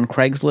on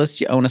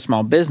Craigslist, you own a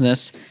small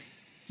business,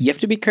 you have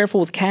to be careful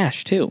with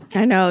cash too.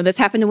 I know. This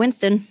happened to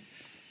Winston.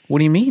 What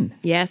do you mean?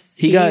 Yes.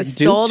 He got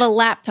sold duped? a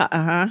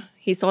laptop.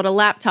 He sold a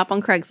laptop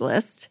on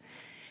Craigslist.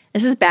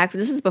 This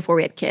is before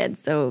we had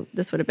kids, so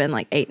this would have been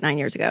like 8-9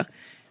 years ago.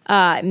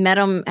 Met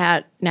him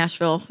at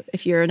Nashville.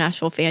 If you're a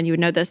Nashville fan, you would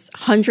know this.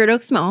 100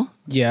 Oaks Mall.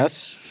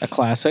 Yes, a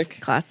classic.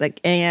 Classic.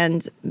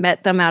 And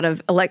met them out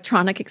of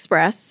Electronic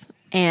Express.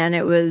 And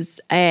it was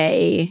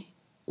a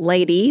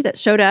lady that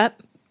showed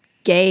up,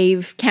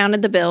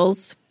 counted the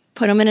bills,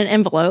 put them in an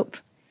envelope,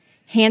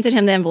 handed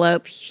him the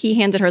envelope. He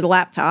handed her the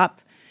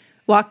laptop,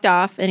 walked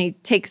off, and he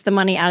takes the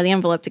money out of the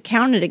envelope to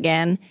count it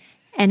again.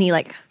 And he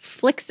like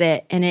flicks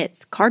it, and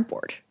it's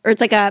cardboard, or it's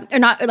like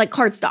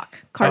cardstock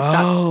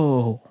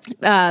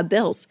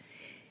bills.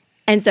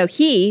 And so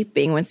he,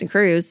 being Winston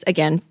Cruz,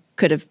 again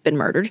could have been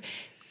murdered.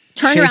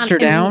 Turned Chased around, her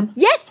down.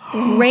 Yes,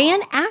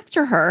 ran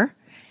after her,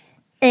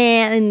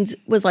 and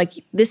was like,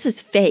 "This is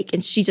fake."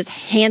 And she just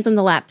hands him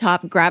the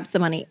laptop, grabs the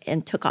money,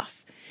 and took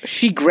off.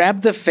 She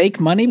grabbed the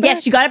fake money back?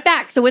 Yes, she got it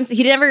back. So Winston,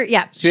 she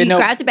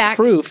grabbed it back.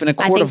 Proof in a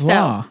court of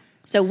law.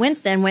 So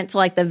Winston went to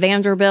like the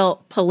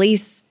Vanderbilt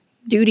police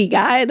duty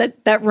guy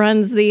that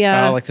runs the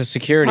like the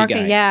security parking.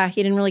 guy. Yeah,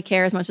 he didn't really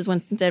care as much as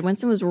Winston did.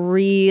 Winston was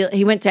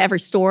he went to every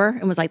store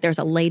and was like, "There's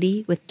a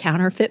lady with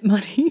counterfeit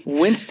money."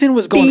 Winston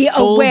was going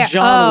full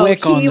John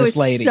Wick on this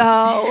lady. He was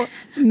so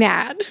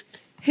mad.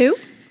 Who?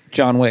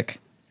 John Wick.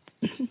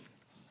 I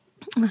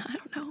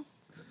don't know.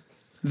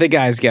 The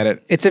guys get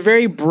it. It's a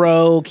very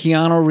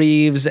Keanu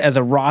Reeves as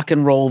a rock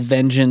and roll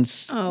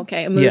vengeance. Oh,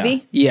 okay. A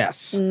movie? Yeah.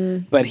 Yes.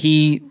 But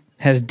he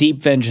has deep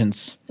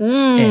vengeance.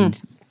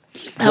 And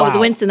that was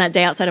Winston that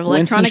day outside of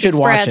Electronic Winston should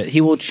Express. watch it. He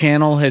will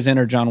channel his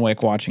inner John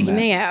Wick watching that. He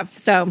may have.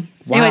 So,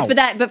 anyways,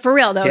 but for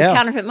real though, it's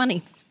counterfeit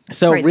money.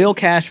 So Crazy. real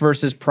cash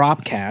versus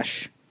prop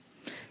cash.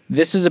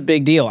 This is a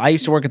big deal. I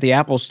used to work at the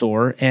Apple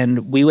store,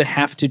 and we would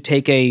have to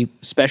take a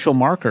special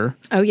marker.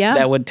 Oh yeah.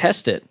 That would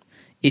test it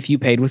if you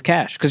paid with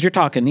cash, because you're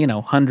talking,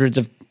 hundreds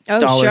of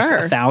dollars,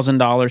 sure. $1,000,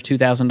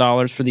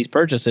 $2,000 for these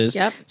purchases.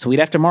 Yep. So we'd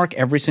have to mark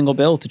every single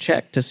bill to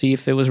check to see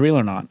if it was real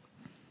or not.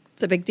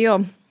 It's a big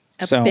deal.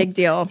 Big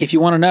deal. If you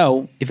want to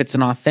know if it's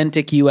an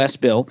authentic U.S.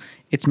 bill,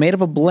 it's made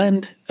of a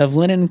blend of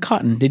linen and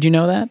cotton. Did you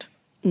know that?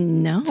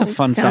 No, it's a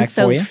fun fact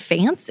for you. Sounds so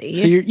fancy.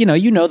 So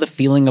you know the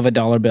feeling of a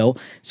dollar bill.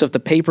 So if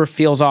the paper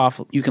feels off,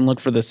 you can look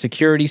for the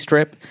security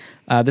strip.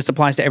 This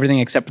applies to everything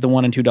except for the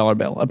 $1 and $2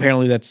 bill.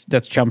 Apparently,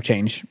 that's chump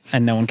change,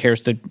 and no one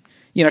cares to. If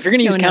you're going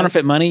to use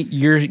counterfeit money,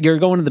 you're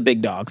going to the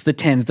big dogs, the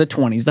 10s, the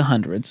 20s, the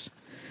 100s.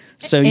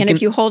 So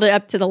if you hold it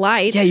up to the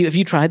light, if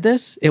you tried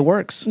this, it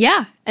works.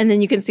 Yeah, and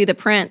then you can see the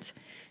print.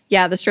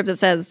 Yeah, the strip that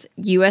says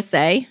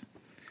USA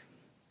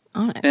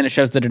on it. And it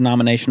shows the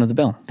denomination of the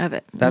bill. Of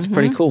it. That's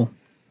pretty cool.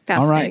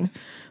 Fascinating.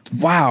 All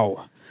right.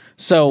 Wow.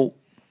 So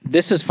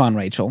this is fun,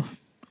 Rachel.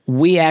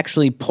 We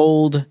actually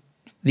polled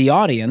the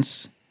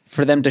audience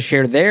for them to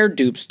share their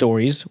dupe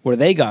stories where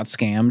they got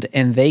scammed,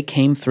 and they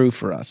came through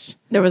for us.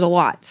 There was a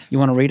lot. You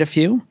want to read a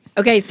few?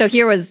 Okay, so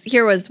here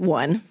was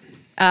one.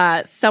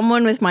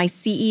 Someone with my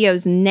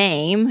CEO's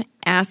name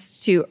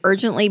asked to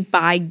urgently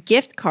buy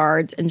gift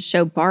cards and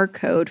show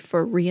barcode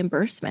for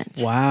reimbursement.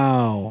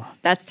 Wow.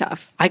 That's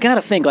tough. I got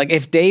to think, like,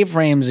 if Dave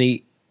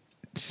Ramsey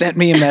sent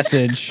me a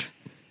message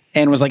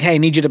and was like, "Hey, I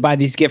need you to buy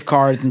these gift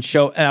cards and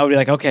show," and I would be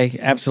like, "Okay,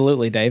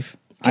 absolutely, Dave."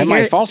 I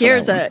might fall for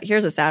that one.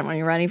 Here's a sad one.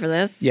 You ready for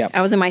this? Yeah.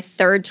 I was in my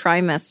 3rd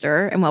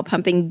trimester, and while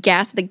pumping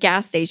gas at the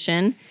gas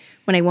station,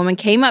 when a woman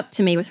came up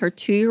to me with her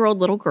 2-year-old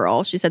little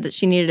girl, she said that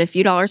she needed a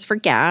few dollars for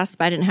gas,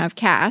 but I didn't have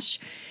cash.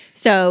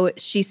 So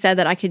she said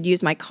that I could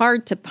use my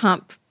card to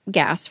pump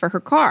gas for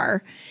her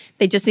car.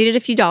 They just needed a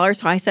few dollars,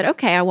 so I said,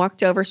 okay. I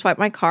walked over, swiped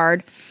my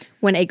card,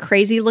 when a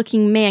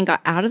crazy-looking man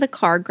got out of the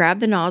car, grabbed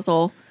the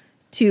nozzle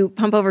to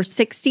pump over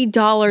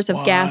 $60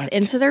 of gas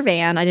into their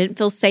van. I didn't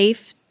feel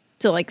safe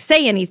to,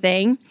 say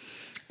anything.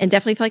 And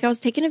definitely feel like I was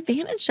taken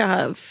advantage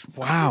of.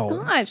 Wow.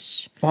 Oh my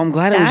gosh. Well, I'm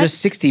glad it was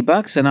just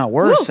 $60 and not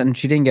worse, and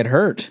she didn't get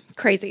hurt.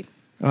 Crazy.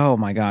 Oh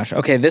my gosh.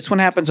 Okay, this one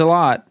happens a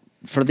lot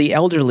for the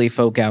elderly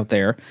folk out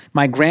there.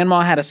 My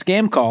grandma had a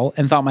scam call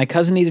and thought my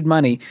cousin needed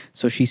money,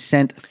 so she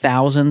sent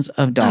thousands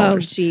of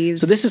dollars. Oh, jeez.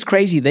 So this is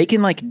crazy. They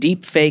can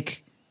deep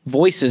fake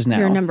voices now.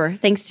 Your number,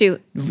 thanks to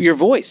your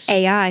voice.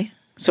 AI.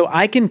 So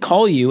I can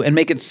call you and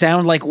make it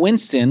sound like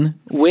Winston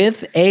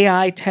with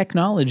AI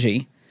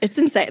technology. It's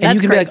insane. And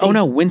you can crazy. be like, "Oh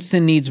no,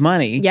 Winston needs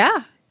money."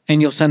 Yeah.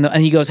 And you'll send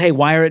and he goes, "Hey,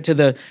 wire it to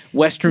the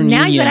Western Union."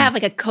 Now you gotta have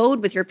a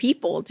code with your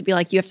people to be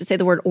like, you have to say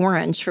the word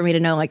orange for me to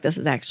know this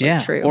is actually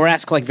true. Or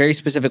ask very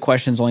specific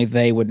questions only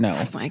they would know.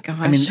 Oh my gosh.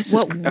 I mean, this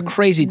is a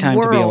crazy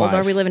time to be alive. What world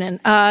are we living in?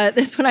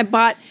 This one I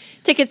bought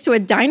tickets to a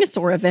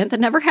dinosaur event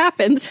that never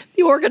happened.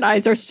 The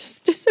organizers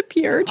just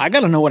disappeared. I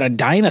gotta know what a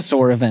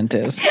dinosaur event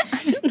is.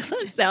 I don't know.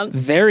 It sounds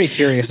very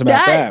curious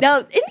about that. Now,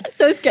 isn't it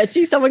so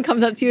sketchy? Someone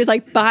comes up to you, is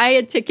like, buy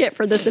a ticket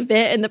for this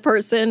event, and the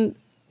person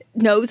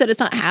knows that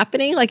it's not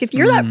happening. If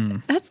you're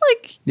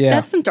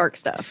that's some dark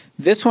stuff.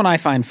 This one I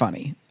find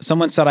funny.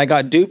 Someone said, "I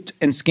got duped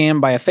and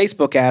scammed by a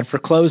Facebook ad for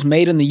clothes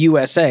made in the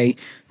USA.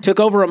 Took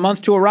over a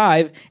month to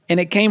arrive, and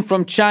it came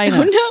from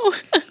China." Oh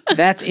no.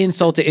 That's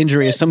insult to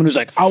injury as someone who's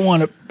like, I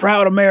want a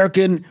proud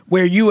American,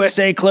 wear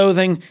USA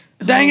clothing.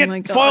 Dang my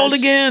it, gosh. foiled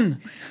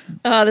again.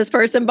 This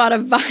person bought a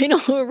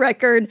vinyl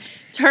record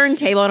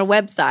turntable on a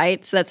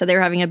website that said they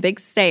were having a big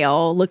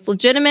sale. Looked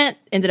legitimate,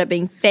 ended up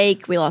being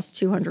fake. We lost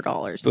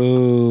 $200.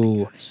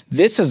 Ooh,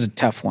 this is a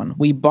tough one.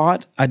 We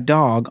bought a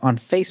dog on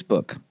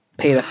Facebook,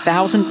 paid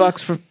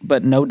 $1,000 for,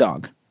 but no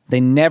dog.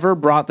 They never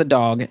brought the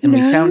dog, and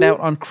we found out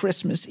on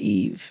Christmas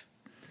Eve.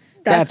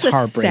 That's the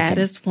heartbreaking.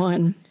 saddest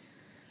one.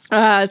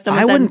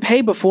 I wouldn't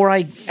pay before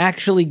I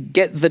actually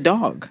get the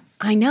dog.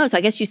 I know. So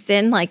I guess you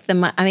send like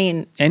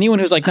Anyone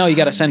who's like, no, you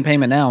got to send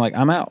payment now. Like,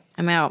 I'm out.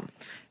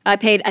 I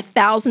paid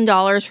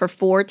 $1,000 for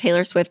 4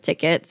 Taylor Swift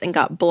tickets and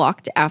got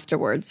blocked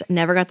afterwards.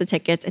 Never got the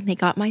tickets, and they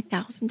got my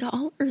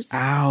 $1,000.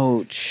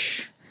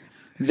 Ouch.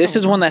 This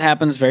is one that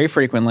happens very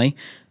frequently.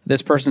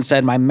 This person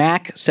said, my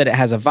Mac said it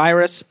has a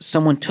virus.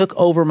 Someone took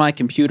over my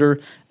computer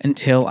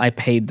until I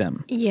paid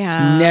them.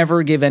 Yeah. So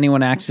never give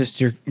anyone access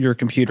to your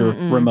computer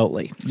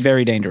remotely.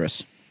 Very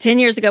dangerous. 10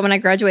 years ago, when I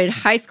graduated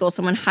high school,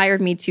 someone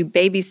hired me to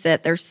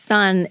babysit their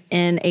son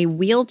in a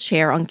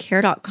wheelchair on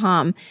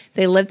care.com.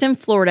 They lived in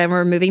Florida and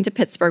were moving to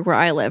Pittsburgh, where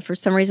I live. For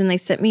some reason, they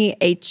sent me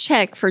a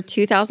check for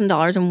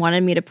 $2,000 and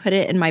wanted me to put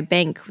it in my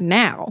bank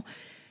now.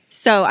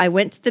 So I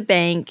went to the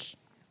bank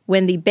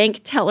when the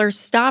bank teller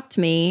stopped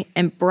me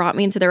and brought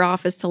me into their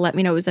office to let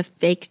me know it was a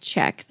fake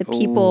check. The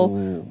people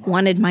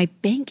wanted my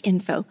bank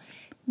info.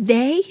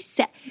 They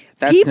said...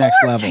 That's people next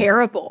are level.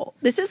 Terrible.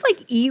 This is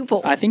like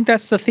evil. I think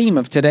that's the theme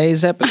of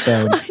today's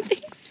episode. I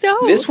think so.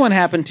 This one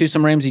happened to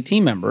some Ramsey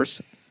team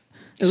members.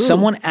 Ooh.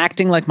 Someone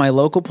acting like my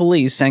local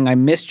police saying I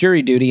missed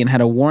jury duty and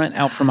had a warrant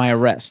out for my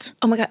arrest.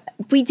 Oh my God.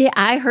 We did.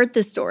 I heard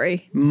this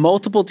story.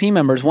 Multiple team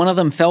members. One of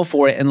them fell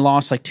for it and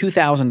lost like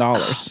 $2,000.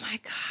 Oh my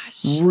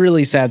gosh.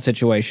 Really sad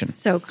situation.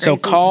 So crazy. So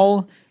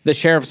call the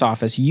sheriff's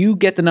office. You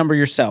get the number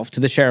yourself to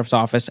the sheriff's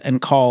office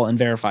and call and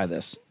verify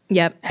this.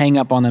 Yep. Hang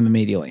up on them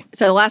immediately.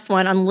 So the last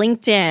one, on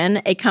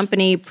LinkedIn, a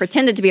company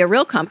pretended to be a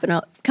real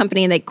company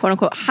and they quote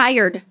unquote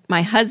hired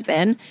my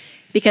husband.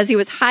 Because he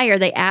was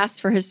hired, they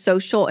asked for his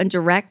social and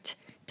direct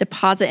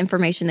deposit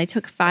information. They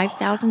took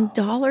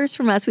 $5,000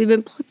 from us. We've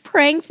been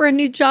praying for a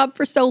new job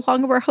for so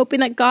long, and we're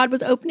hoping that God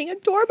was opening a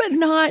door, but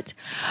not.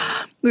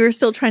 We were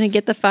still trying to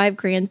get the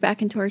 $5,000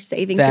 back into our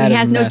savings, and he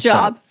has no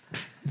job.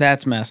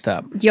 That's messed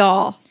up.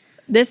 Y'all,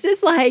 this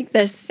is like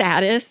the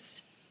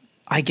saddest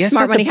I guess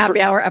Smart Money Happy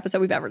Hour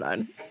episode we've ever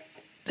done.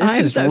 This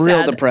is so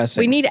real sad.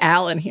 Depressing. We need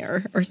Al in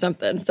here or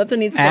something. Something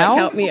needs to like,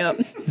 help me up.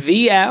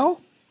 The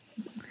Al?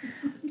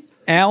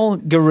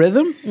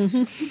 Algorithm?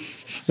 Mm-hmm.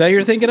 Is that what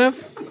you're thinking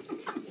of?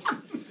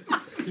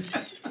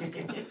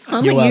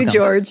 Only you,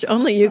 George.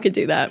 Only you could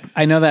do that.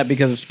 I know that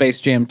because of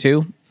Space Jam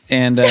 2.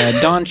 And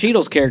Don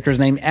Cheadle's character is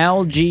named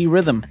Al G.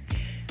 Rhythm.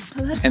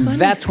 Oh, that's and funny.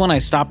 That's when I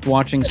stopped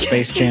watching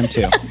Space Jam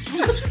 2.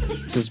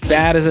 It's as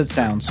bad as it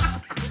sounds.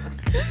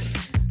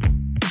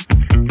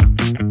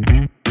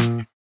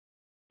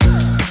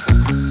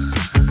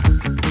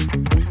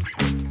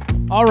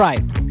 All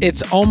right,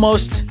 it's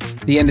almost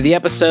the end of the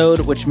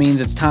episode, which means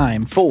it's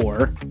time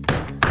for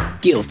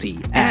Guilty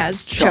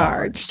as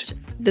Charged.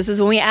 This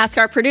is when we ask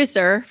our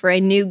producer for a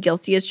new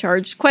Guilty as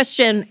Charged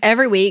question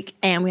every week,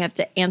 and we have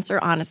to answer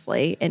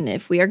honestly. And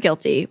if we are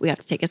guilty, we have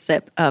to take a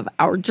sip of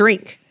our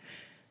drink.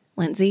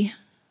 Lindsay?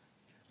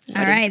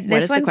 All right,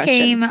 this one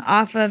came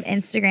off of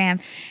Instagram.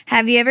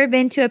 Have you ever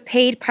been to a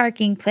paid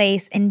parking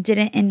place and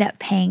didn't end up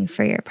paying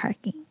for your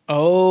parking?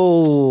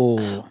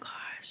 Oh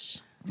gosh.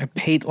 I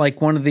paid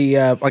like one of the,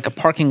 like a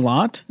parking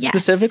lot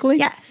specifically?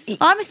 Yes. Well,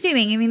 I'm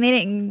assuming. I mean, they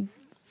didn't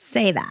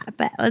say that,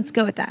 but let's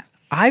go with that.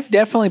 I've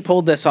definitely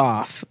pulled this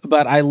off,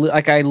 but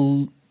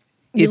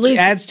it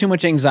adds too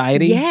much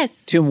anxiety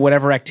to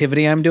whatever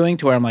activity I'm doing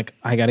to where I'm like,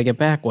 I got to get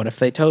back. What if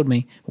they towed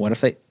me? What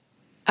if they...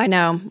 I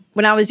know.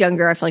 When I was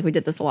younger, I feel like we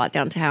did this a lot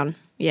downtown.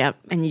 Yeah.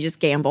 And you just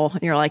gamble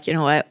and you're like, you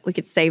know what? We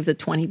could save the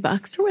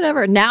 $20 or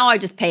whatever. Now I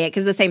just pay it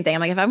because the same thing.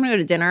 I'm like, if I'm going to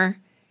go to dinner,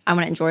 I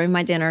want to enjoy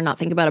my dinner, not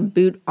think about a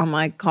boot on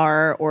my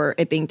car or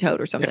it being towed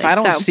or something. If I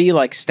don't see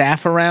like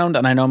staff around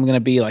and I know I'm going to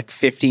be like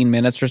 15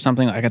 minutes or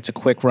something, like it's a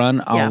quick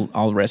run,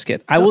 I'll risk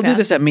it. I will do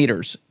this at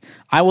meters.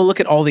 I will look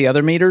at all the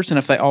other meters, and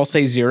if they all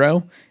say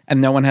 0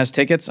 and no one has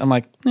tickets, I'm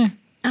like,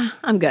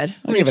 I'm good.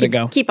 I'll give it a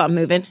go. Keep on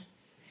moving.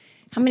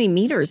 How many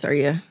meters are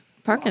you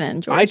parking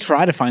in, George? I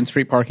try to find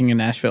street parking in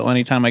Nashville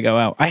anytime I go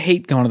out. I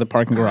hate going to the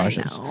parking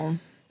garages.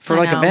 For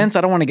events,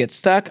 I don't want to get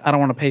stuck. I don't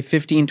want to pay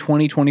 $15,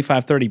 $20,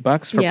 $25,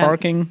 $30 for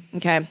parking.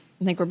 Okay. I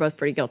think we're both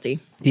pretty guilty.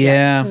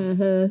 Yeah.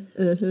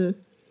 That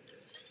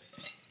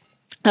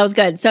was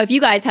good. So if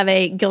you guys have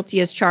a Guilty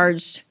as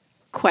Charged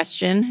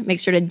question, make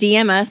sure to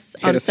DM us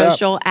on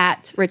social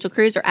at Rachel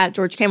Cruz or at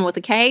George Camel with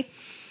a K.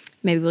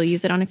 Maybe we'll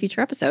use it on a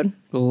future episode.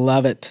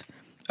 Love it.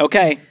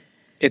 Okay.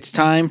 It's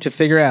time to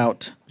figure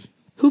out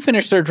who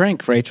finished their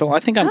drink, Rachel. I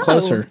think I'm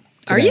closer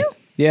today. Are you?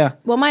 Yeah.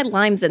 Well, my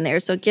lime's in there,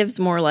 so it gives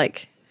more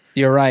like...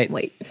 You're right.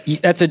 Wait.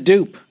 That's a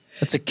dupe.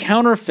 That's a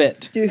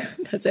counterfeit. Dude,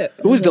 that's it.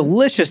 It was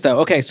delicious,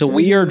 though. Okay, so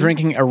we are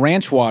drinking a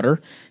ranch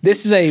water.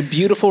 This is a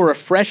beautiful,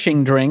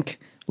 refreshing drink.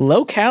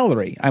 Low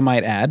calorie, I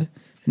might add.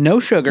 No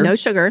sugar. No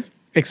sugar.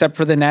 Except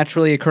for the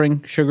naturally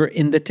occurring sugar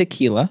in the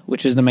tequila,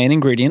 which is the main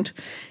ingredient.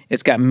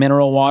 It's got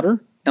mineral water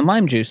and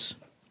lime juice.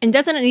 And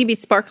doesn't it need to be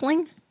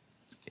sparkling?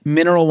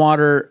 Mineral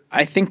water,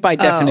 I think by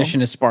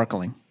definition, is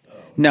sparkling.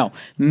 No,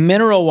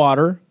 mineral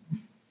water,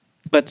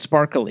 but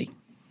sparkly.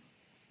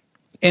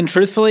 And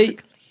truthfully,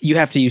 you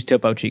have to use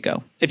Topo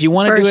Chico. If you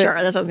want to do it... For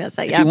sure, that's what I was going to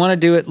say. If you want to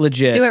do it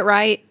legit... Do it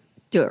right.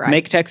 Do it right.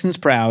 Make Texans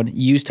proud.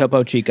 Use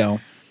Topo Chico.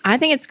 I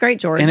think it's great,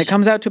 George. And it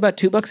comes out to about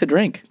 $2 a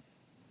drink.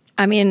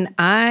 I mean,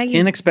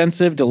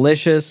 Inexpensive,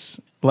 delicious,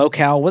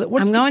 low-cal.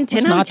 I'm going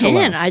 10 out of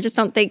 10. I just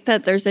don't think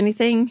that there's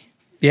anything...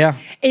 Yeah.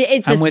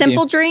 It's a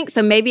simple drink,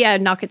 so maybe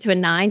I'd knock it to a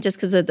 9 just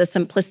because of the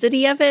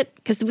simplicity of it.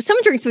 Because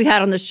some drinks we've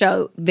had on the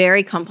show,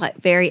 very complex,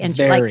 very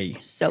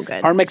like, so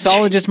good. Our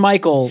mixologist,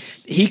 Michael,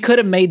 he could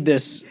have made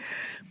this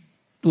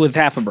with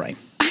half a brain.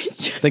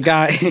 The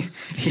guy,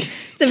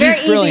 it's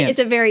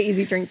a very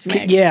easy drink to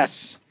make.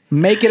 Yes.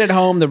 Make it at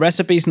home. The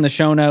recipe's in the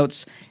show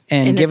notes.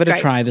 And give it a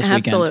try this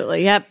weekend.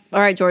 Absolutely. Yep. All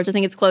right, George, I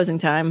think it's closing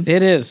time.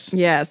 It is.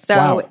 Yeah.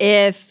 So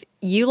if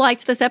you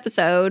liked this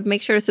episode,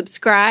 make sure to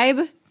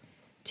subscribe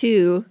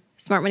to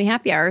Smart Money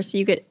Happy Hour so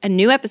you get a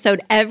new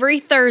episode every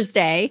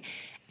Thursday.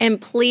 And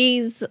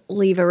please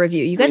leave a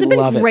review. You guys have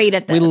been great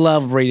at this. We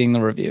love reading the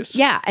reviews.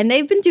 Yeah, and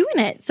they've been doing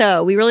it.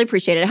 So we really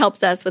appreciate it. It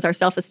helps us with our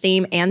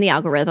self-esteem and the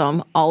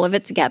algorithm, all of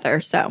it together.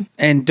 So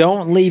And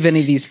don't leave any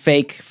of these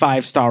fake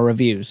 5-star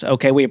reviews.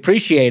 Okay, we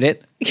appreciate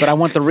it, but I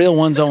want the real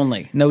ones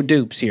only. No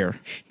dupes here.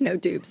 No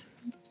dupes.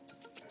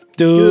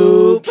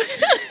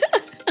 Dupes.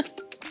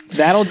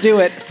 That'll do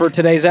it for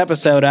today's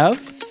episode of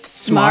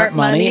Smart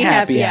Money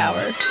Happy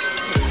Hour.